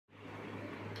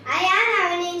I am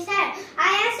Avani sir. I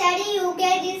am studying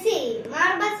UKGC.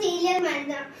 Baselion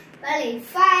Voice.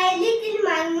 5 little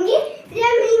monkey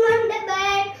jumping on the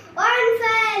bed. One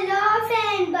fell off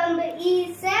and Bumble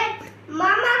he said,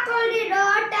 Mama called the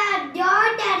daughter.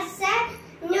 Daughter said,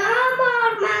 no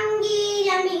more monkey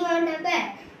jumping on the bed.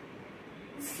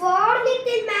 4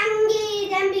 little monkey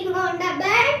jumping on the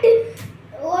bed.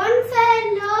 One fell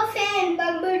off and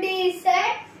Bumble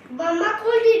said, Mama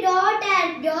called the daughter.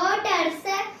 Daughter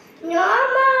said, no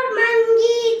more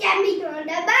monkey jumping on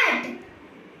the bed.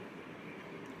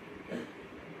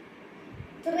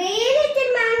 3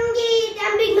 little monkey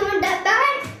jumping on the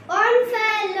bed. One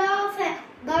fell off.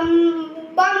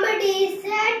 Bumblebee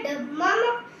said,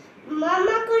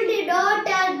 Mama called the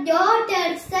daughter. Daughter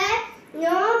said,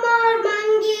 no more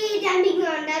monkey jumping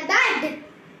on the bed.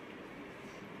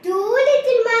 2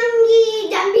 little monkey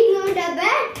jumping on the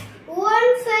bed.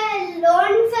 One fell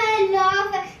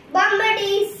off.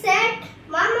 Bumblebee said,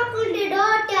 Mama called the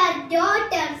daughter.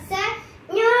 Daughter said,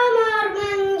 no more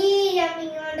monkey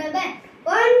jumping on the bed.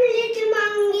 1 little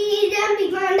monkey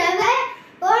jumping on the bed.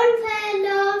 One fell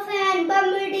off and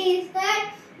Bumblebee said,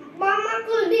 Mama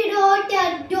called the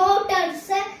daughter. Daughter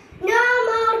said, no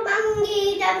more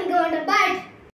monkey jumping on the bed.